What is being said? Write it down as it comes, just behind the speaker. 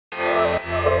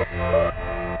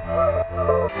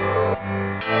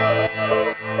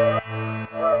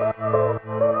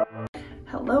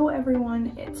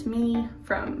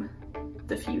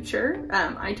the future.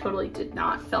 I totally did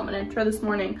not film an intro this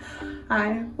morning.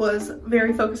 I was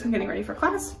very focused on getting ready for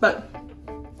class, but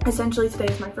essentially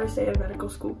today is my first day of medical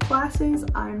school classes.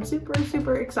 I'm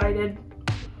super excited.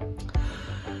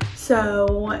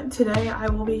 So today I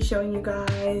will be showing you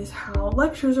guys how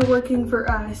lectures are working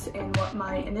for us and what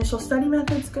my initial study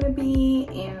method's gonna be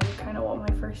and kind of what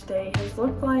my first day has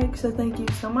looked like. So thank you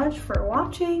so much for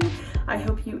watching. I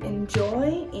hope you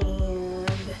enjoy,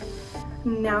 and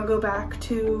now go back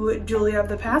to Julia of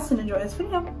the past and enjoy this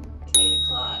video. 8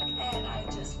 o'clock and I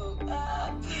just woke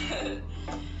up.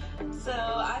 So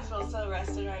I feel so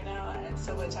rested right now and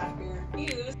so much happier.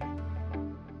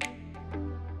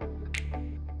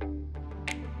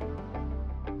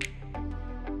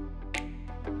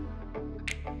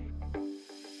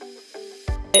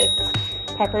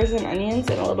 With peppers and onions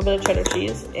and a little bit of cheddar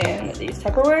cheese in these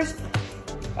Tupperwares.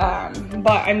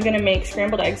 But I'm gonna make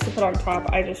scrambled eggs to put on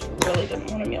top. I just really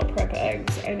didn't want to meal prep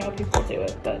eggs. I know people do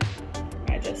it, but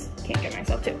I just can't get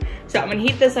myself to. So I'm gonna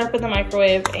heat this up in the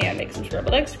microwave and make some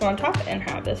scrambled eggs to go on top and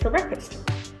have this for breakfast.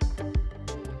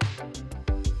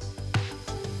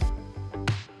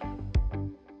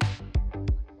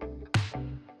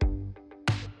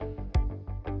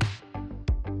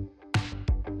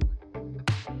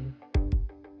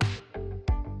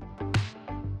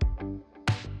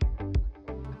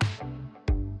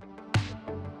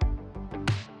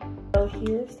 So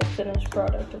here's the finished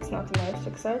product. It's not the most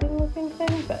exciting looking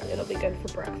thing, but it'll be good for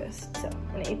breakfast. So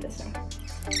I'm gonna eat this now.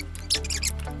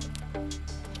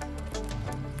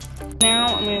 Now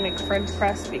I'm gonna make French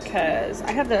press because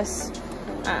I have this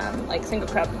like single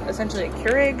cup, essentially a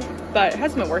Keurig, but it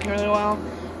hasn't been working really well.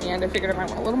 And I figured I might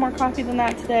want a little more coffee than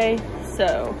that today.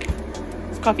 So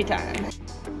it's coffee time.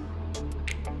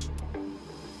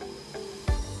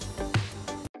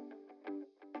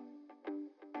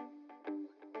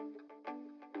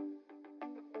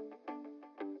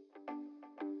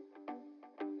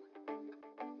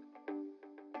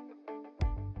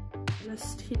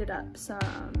 Just heated up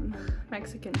some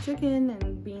Mexican chicken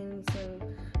and beans and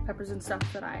peppers and stuff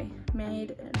that I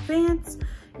made in advance,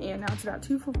 and now it's about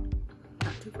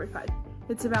 2:45.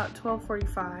 It's about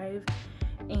 12:45,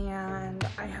 and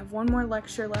I have one more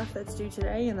lecture left that's due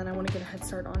today, and then I want to get a head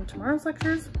start on tomorrow's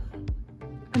lectures,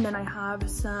 and then I have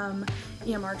some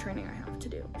EMR training I have to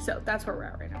do. So that's where we're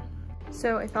at right now.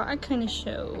 So I thought I'd kind of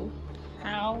show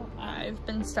how I've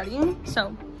been studying.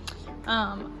 So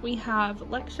we have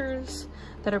lectures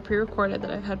that are pre-recorded that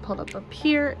I've had pulled up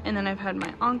here, and then I've had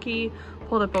my Anki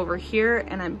pulled up over here,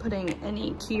 and I'm putting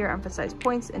any key or emphasized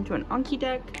points into an Anki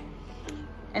deck.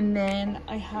 And then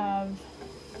I have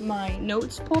my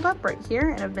notes pulled up right here,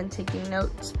 and I've been taking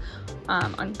notes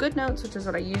on GoodNotes, which is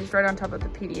what I use, right on top of the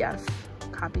PDF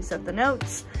copies of the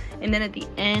notes. And then at the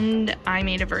end, I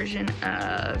made a version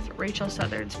of Rachel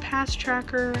Southard's Past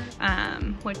Tracker,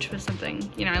 which was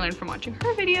something, you know, I learned from watching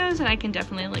her videos, and I can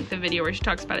definitely link the video where she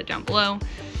talks about it down below.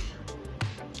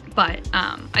 But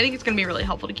I think it's gonna be really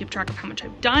helpful to keep track of how much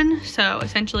I've done. So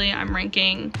essentially I'm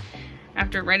ranking,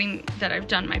 after writing that I've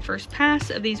done my first pass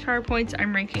of these PowerPoints,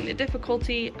 I'm ranking the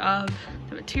difficulty of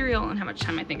the material and how much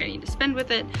time I think I need to spend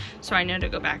with it, so I know to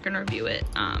go back and review it.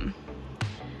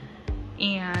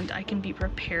 And I can be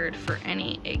prepared for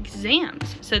any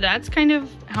exams. So that's kind of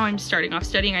how I'm starting off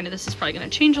studying. I know this is probably gonna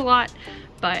change a lot,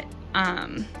 but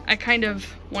I kind of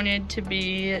wanted to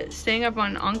be staying up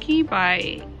on Anki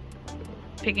by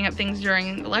picking up things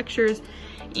during the lectures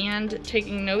and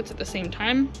taking notes at the same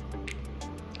time.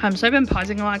 So I've been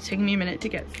pausing a lot. It's taking me a minute to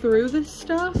get through this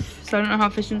stuff. So I don't know how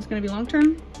efficient it's gonna be long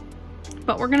term,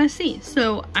 but we're gonna see.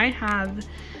 So I have,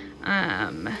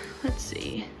 let's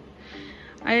see.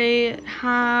 I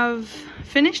have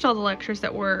finished all the lectures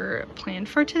that were planned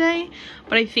for today,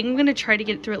 but I think I'm going to try to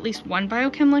get through at least one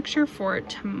biochem lecture for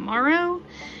tomorrow.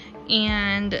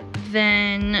 And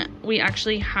then we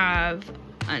actually have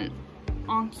an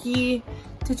Anki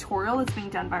tutorial that's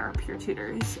being done by our peer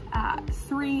tutors at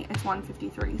 3. It's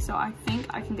 1:53. So I think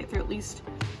I can get through at least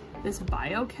this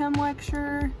biochem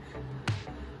lecture.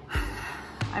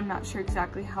 I'm not sure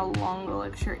exactly how long the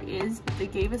lecture is, but they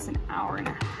gave us an hour and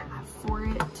a half for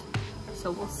it, so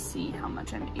we'll see how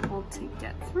much I'm able to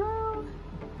get through.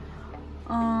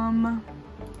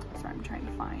 Sorry, I'm trying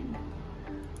to find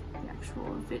the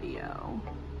actual video.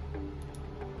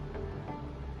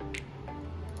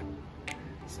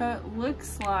 So it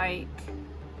looks like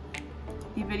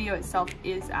the video itself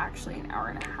is actually an hour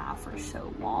and a half or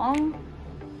so long.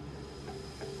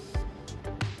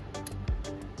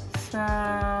 So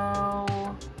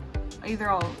either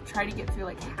I'll try to get through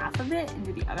like half of it and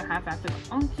do the other half after the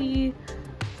Anki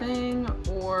thing,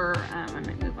 or I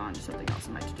might move on to something else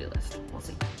on my to-do list. We'll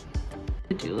see.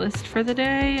 to-do list for the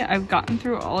day. I've gotten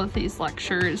through all of these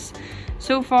lectures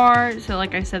so far. So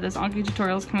like I said, this Anki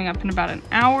tutorial is coming up in about an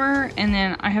hour, and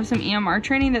then I have some EMR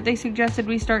training that they suggested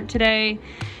we start today.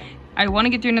 I want to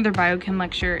get through another biochem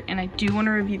lecture, and I do want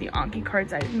to review the Anki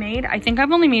cards I've made. I think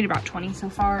I've only made about 20 so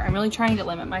far. I'm really trying to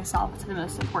limit myself to the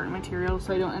most important materials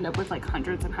so I don't end up with like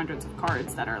hundreds and hundreds of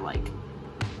cards that are like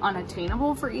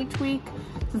unattainable for each week,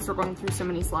 since we're going through so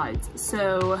many slides.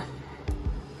 So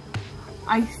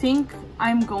I think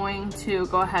I'm going to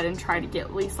go ahead and try to get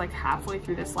at least like halfway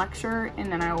through this lecture,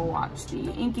 and then I will watch the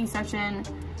Anki session,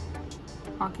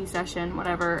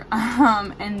 whatever,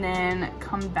 and then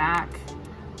come back,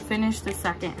 finish the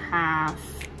second half,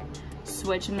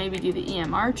 switch and maybe do the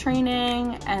EMR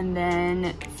training, and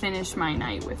then finish my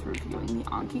night with reviewing the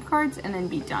Anki cards, and then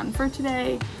be done for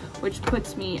today, which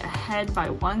puts me ahead by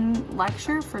one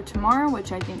lecture for tomorrow,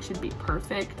 which I think should be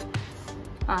perfect.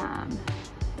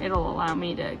 It'll allow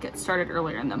me to get started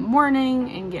earlier in the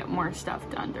morning and get more stuff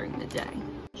done during the day.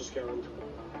 Just go into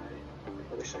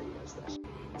let me show you guys this.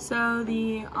 So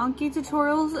the Anki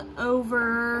tutorial's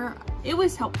over. It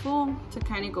was helpful to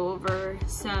kind of go over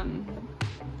some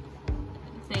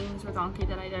things with Anki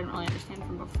that I didn't really understand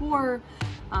from before.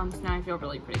 So now I feel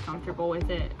really pretty comfortable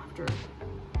with it after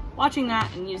watching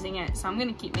that and using it. So I'm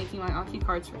gonna keep making my Anki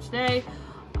cards for today.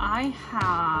 I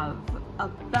have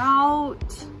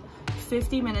about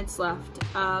 50 minutes left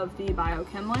of the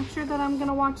biochem lecture that I'm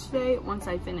gonna watch today. Once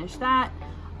I finish that,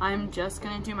 I'm just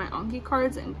gonna do my Anki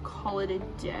cards and call it a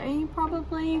day,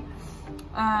 probably.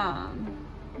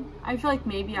 I feel like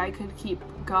maybe I could keep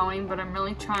going, but I'm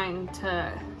really trying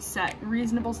to set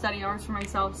reasonable study hours for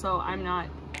myself, so I'm not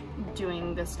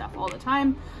doing this stuff all the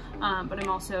time, but I'm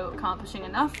also accomplishing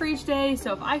enough for each day.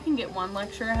 So if I can get one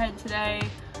lecture ahead today,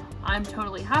 I'm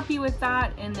totally happy with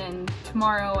that, and then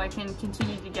tomorrow I can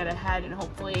continue to get ahead and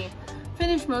hopefully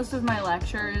finish most of my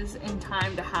lectures in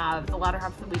time to have the latter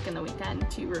half of the week and the weekend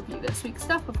to review this week's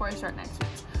stuff before I start next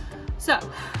week's. So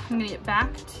I'm gonna get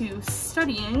back to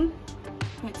studying.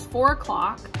 It's 4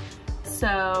 o'clock,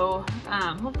 so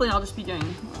hopefully I'll just be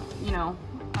doing, you know,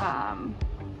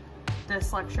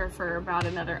 this lecture for about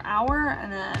another hour,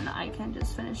 and then I can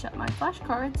just finish up my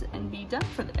flashcards and be done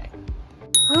for the day.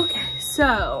 Okay,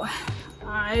 so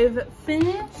I've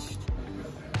finished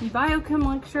the biochem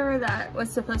lecture that was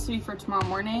supposed to be for tomorrow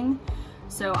morning,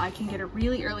 so I can get a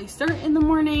really early start in the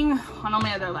morning on all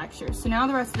my other lectures. So now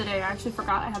the rest of the day, I actually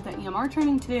forgot I have that EMR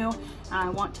training to do, and I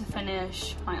want to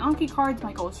finish my Anki cards.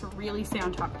 My goal is to really stay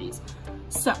on top of these.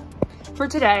 So for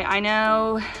today, I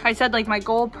know I said like my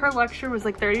goal per lecture was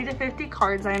like 30 to 50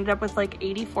 cards. I ended up with like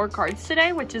 84 cards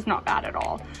today, which is not bad at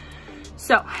all.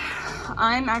 So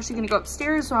I'm actually gonna go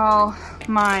upstairs while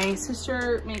my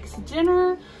sister makes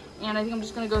dinner, and I think I'm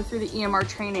just gonna go through the EMR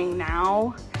training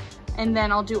now, and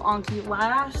then I'll do Anki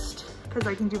last, because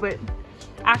I can do it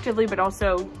actively, but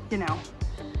also, you know,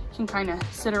 can kind of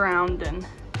sit around and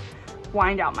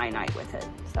wind out my night with it.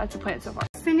 So that's the plan so far.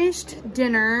 Finished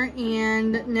dinner,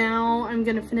 and now I'm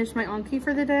gonna finish my Anki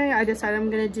for the day. I decided I'm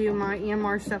gonna do my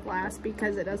EMR stuff last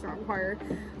because it doesn't require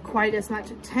quite as much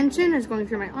attention as going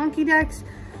through my Anki decks.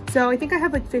 So I think I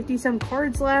have like 50 some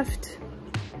cards left,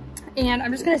 and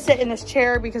I'm just gonna sit in this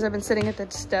chair because I've been sitting at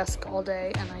this desk all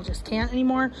day and I just can't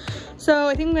anymore. So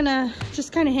I think I'm gonna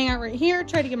just kind of hang out right here,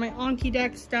 try to get my Anki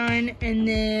decks done, and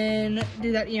then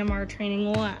do that EMR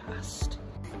training last.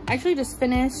 I actually just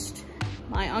finished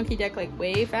my Anki deck like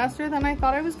way faster than I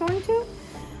thought I was going to.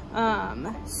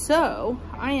 So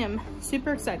I am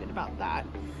super excited about that.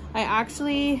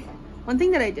 One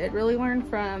thing that I did really learn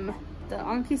from the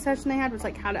Anki session they had was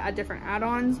like how to add different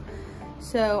add-ons.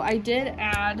 So I did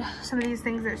add some of these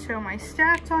things that show my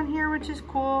stats on here, which is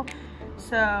cool.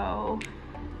 So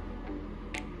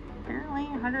apparently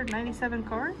 197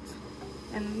 cards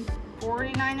in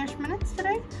 49-ish minutes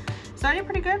today. So I did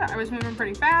pretty good. I was moving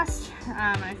pretty fast.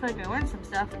 I feel like I learned some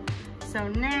stuff. So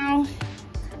now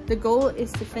the goal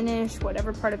is to finish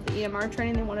whatever part of the EMR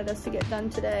training they wanted us to get done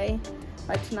today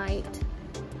by tonight.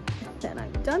 Then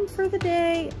I'm done for the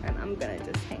day, and I'm gonna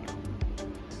just hang out.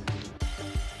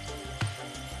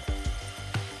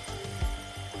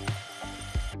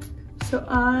 So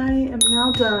I am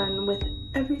now done with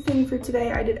everything for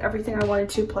today. I did everything I wanted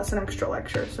to, plus an extra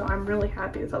lecture. So I'm really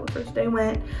happy with how the first day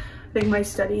went. I think my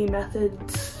study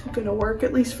method's gonna work,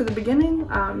 at least for the beginning.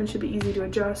 It should be easy to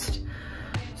adjust.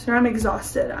 So I'm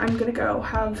exhausted. I'm gonna go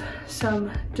have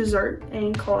some dessert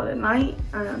and call it a night.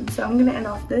 So I'm gonna end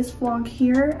off this vlog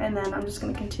here, and then I'm just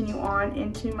gonna continue on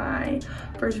into my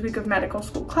first week of medical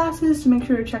school classes. So make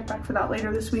sure to check back for that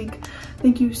later this week.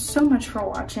 Thank you so much for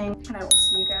watching, and I will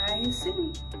see you guys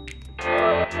soon.